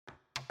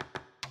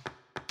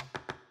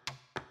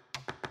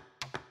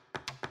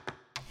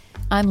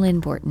I'm Lynn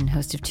Borton,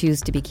 host of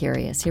Choose to Be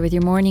Curious, here with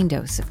your morning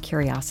dose of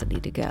curiosity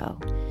to go.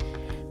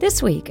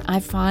 This week,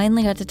 I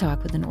finally got to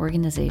talk with an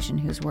organization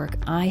whose work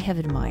I have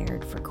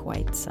admired for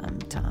quite some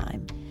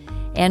time.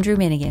 Andrew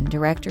Minigan,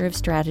 Director of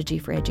Strategy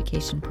for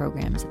Education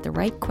Programs at the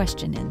Right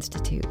Question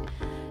Institute,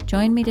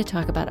 joined me to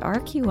talk about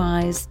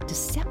RQI's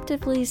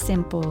deceptively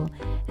simple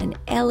and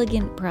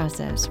elegant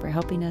process for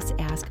helping us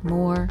ask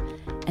more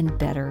and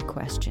better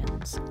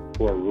questions.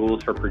 Or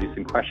rules for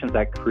producing questions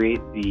that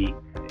create the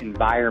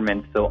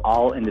environment so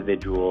all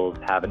individuals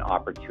have an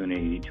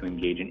opportunity to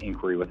engage in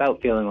inquiry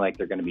without feeling like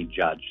they're going to be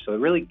judged. So it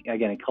really,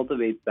 again, it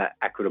cultivates that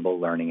equitable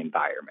learning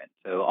environment.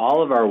 So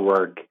all of our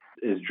work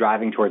is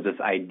driving towards this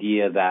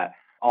idea that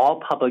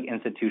all public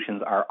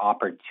institutions are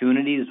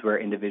opportunities where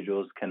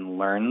individuals can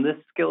learn this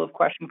skill of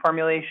question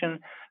formulation,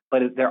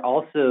 but they're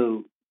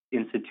also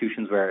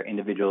institutions where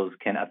individuals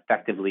can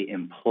effectively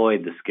employ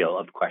the skill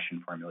of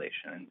question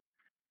formulation.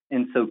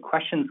 And so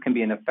questions can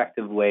be an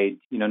effective way,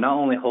 not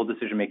only hold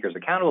decision makers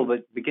accountable,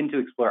 but begin to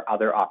explore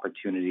other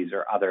opportunities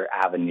or other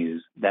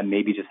avenues that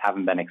maybe just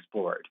haven't been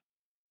explored.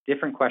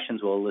 Different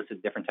questions will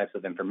elicit different types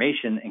of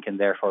information and can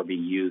therefore be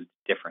used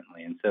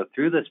differently. And so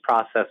through this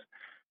process,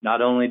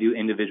 not only do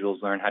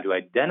individuals learn how to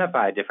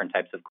identify different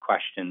types of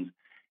questions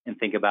and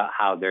think about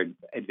how their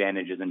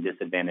advantages and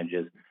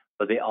disadvantages,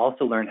 but they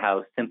also learn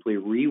how simply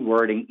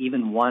rewording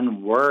even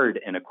one word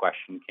in a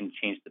question can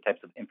change the types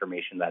of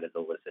information that is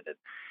elicited.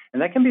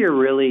 And that can be a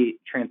really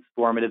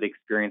transformative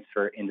experience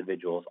for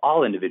individuals,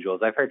 all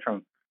individuals. I've heard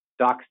from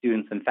doc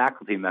students and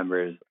faculty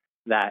members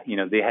that,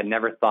 they had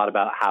never thought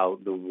about how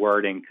the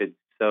wording could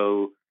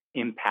so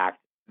impact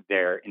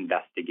their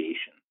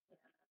investigation.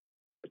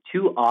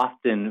 Too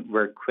often,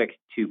 we're quick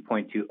to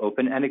point to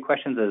open-ended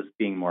questions as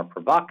being more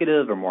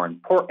provocative or more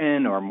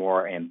important or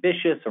more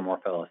ambitious or more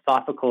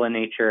philosophical in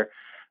nature.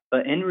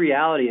 But in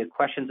reality, a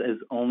question is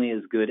only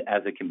as good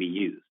as it can be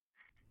used.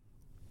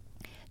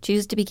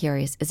 Choose to Be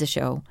Curious is a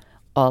show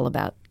all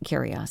about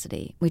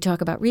curiosity. We talk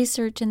about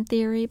research and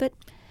theory, but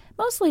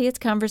mostly it's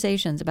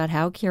conversations about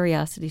how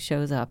curiosity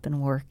shows up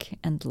in work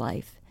and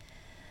life.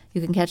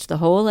 You can catch the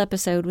whole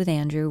episode with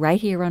Andrew right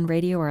here on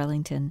Radio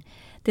Arlington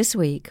this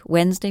week,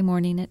 Wednesday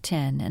morning at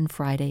 10 and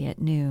Friday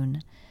at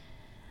noon.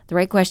 The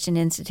Right Question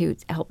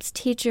Institute helps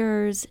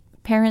teachers,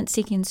 parents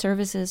seeking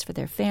services for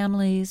their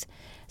families,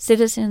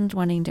 citizens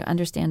wanting to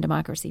understand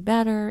democracy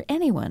better,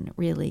 anyone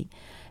really,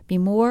 be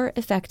more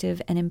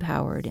effective and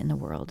empowered in the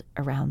world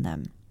around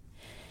them.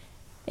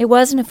 It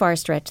wasn't a far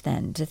stretch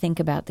then to think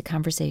about the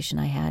conversation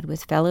I had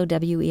with fellow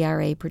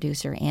WERA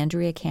producer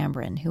Andrea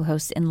Cameron, who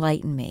hosts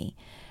Enlighten Me,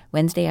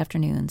 Wednesday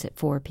afternoons at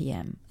 4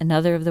 p.m.,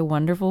 another of the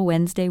wonderful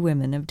Wednesday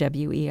women of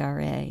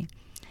WERA.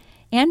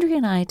 Andrea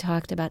and I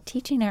talked about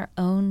teaching our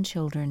own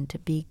children to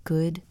be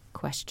good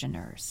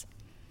questioners.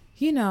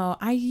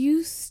 I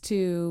used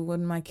to,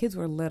 when my kids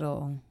were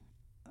little,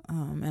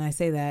 and I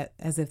say that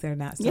as if they're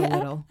not so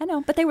little. I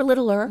know, but they were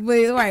littler.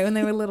 Right, when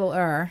they were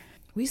littler.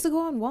 We used to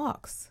go on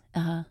walks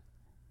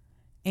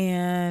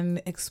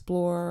and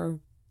explore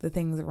the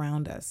things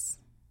around us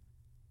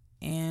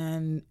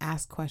and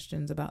ask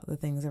questions about the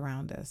things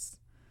around us.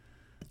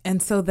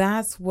 And so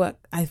that's what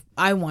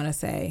I want to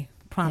say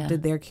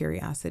prompted their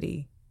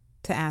curiosity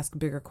to ask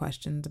bigger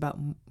questions about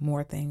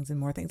more things and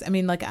more things. I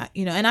mean,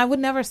 and I would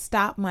never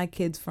stop my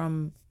kids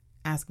from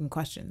asking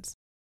questions.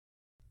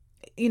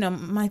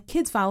 My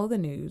kids follow the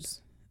news,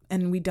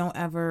 and we don't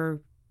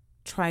ever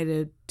try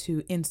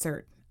to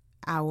insert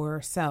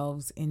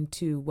ourselves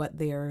into what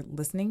they're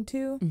listening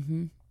to.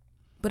 Mm-hmm.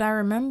 But I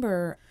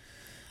remember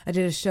I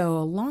did a show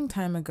a long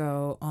time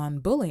ago on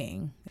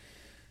bullying.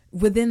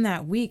 Within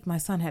that week, my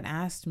son had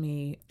asked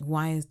me,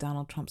 why is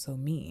Donald Trump so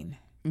mean?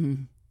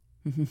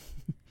 Mm-hmm.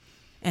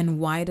 And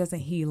why doesn't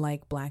he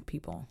like Black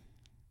people?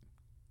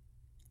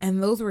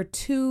 And those were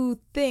two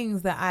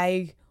things that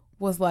I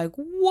was like,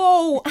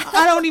 whoa,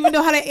 I don't even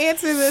know how to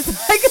answer this.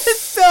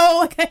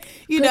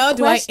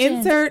 Do I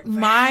insert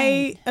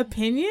my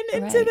opinion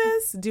into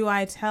this? Do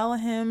I tell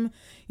him,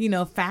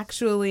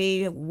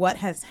 factually what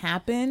has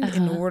happened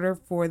in order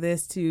for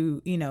this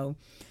to,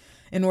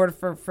 in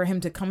order for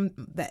him to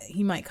that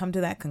he might come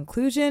to that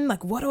conclusion?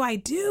 Like, what do I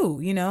do?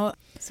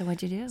 So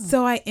what'd you do?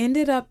 So I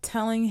ended up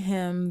telling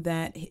him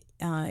that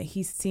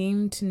he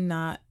seemed to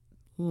not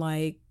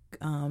like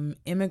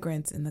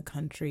immigrants in the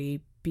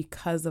country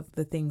because of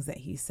the things that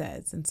he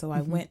says. And so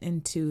I went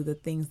into the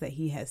things that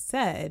he has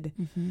said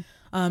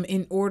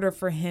in order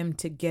for him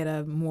to get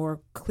a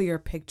more clear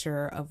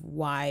picture of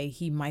why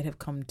he might have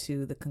come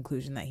to the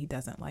conclusion that he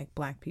doesn't like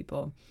Black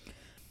people.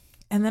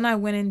 And then I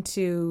went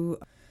into,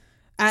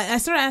 I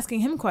started asking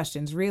him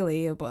questions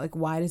really about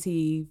why does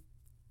he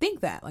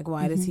think that?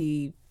 Why does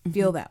he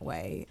feel that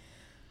way?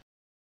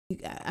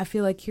 I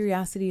feel like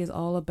curiosity is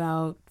all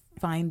about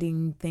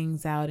finding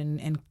things out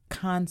and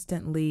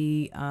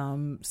constantly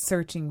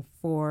searching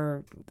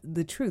for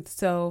the truth.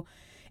 So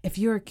if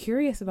you're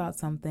curious about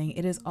something,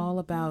 it is all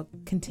about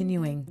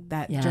continuing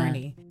that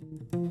journey.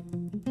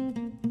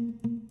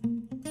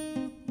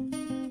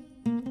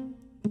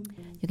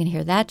 You can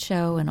hear that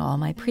show and all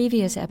my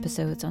previous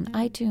episodes on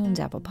iTunes,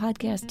 Apple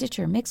Podcasts,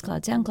 Stitcher,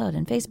 Mixcloud, SoundCloud,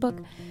 and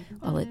Facebook,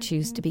 all at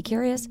Choose to Be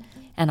Curious,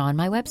 and on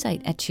my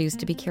website at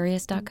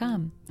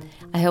choosetobecurious.com.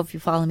 I hope you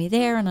follow me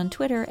there and on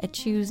Twitter at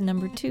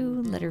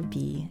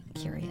choose2B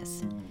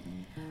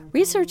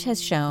Research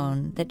has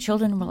shown that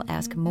children will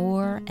ask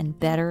more and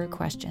better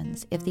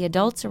questions if the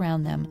adults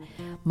around them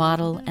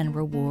model and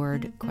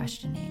reward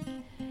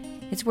questioning.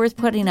 It's worth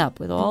putting up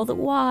with all the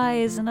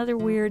whys and other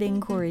weird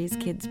inquiries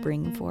kids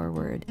bring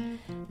forward.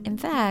 In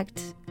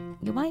fact,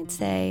 you might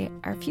say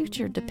our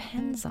future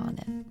depends on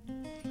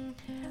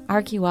it.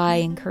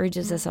 RQI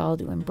encourages us all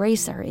to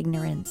embrace our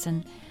ignorance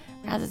and,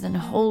 rather than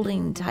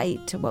holding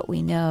tight to what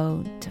we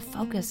know, to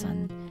focus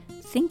on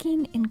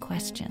thinking in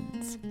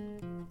questions.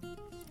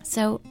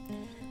 So,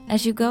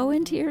 as you go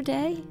into your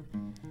day,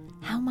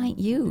 how might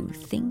you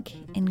think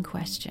in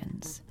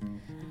questions?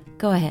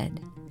 Go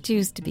ahead,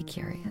 choose to be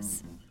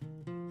curious.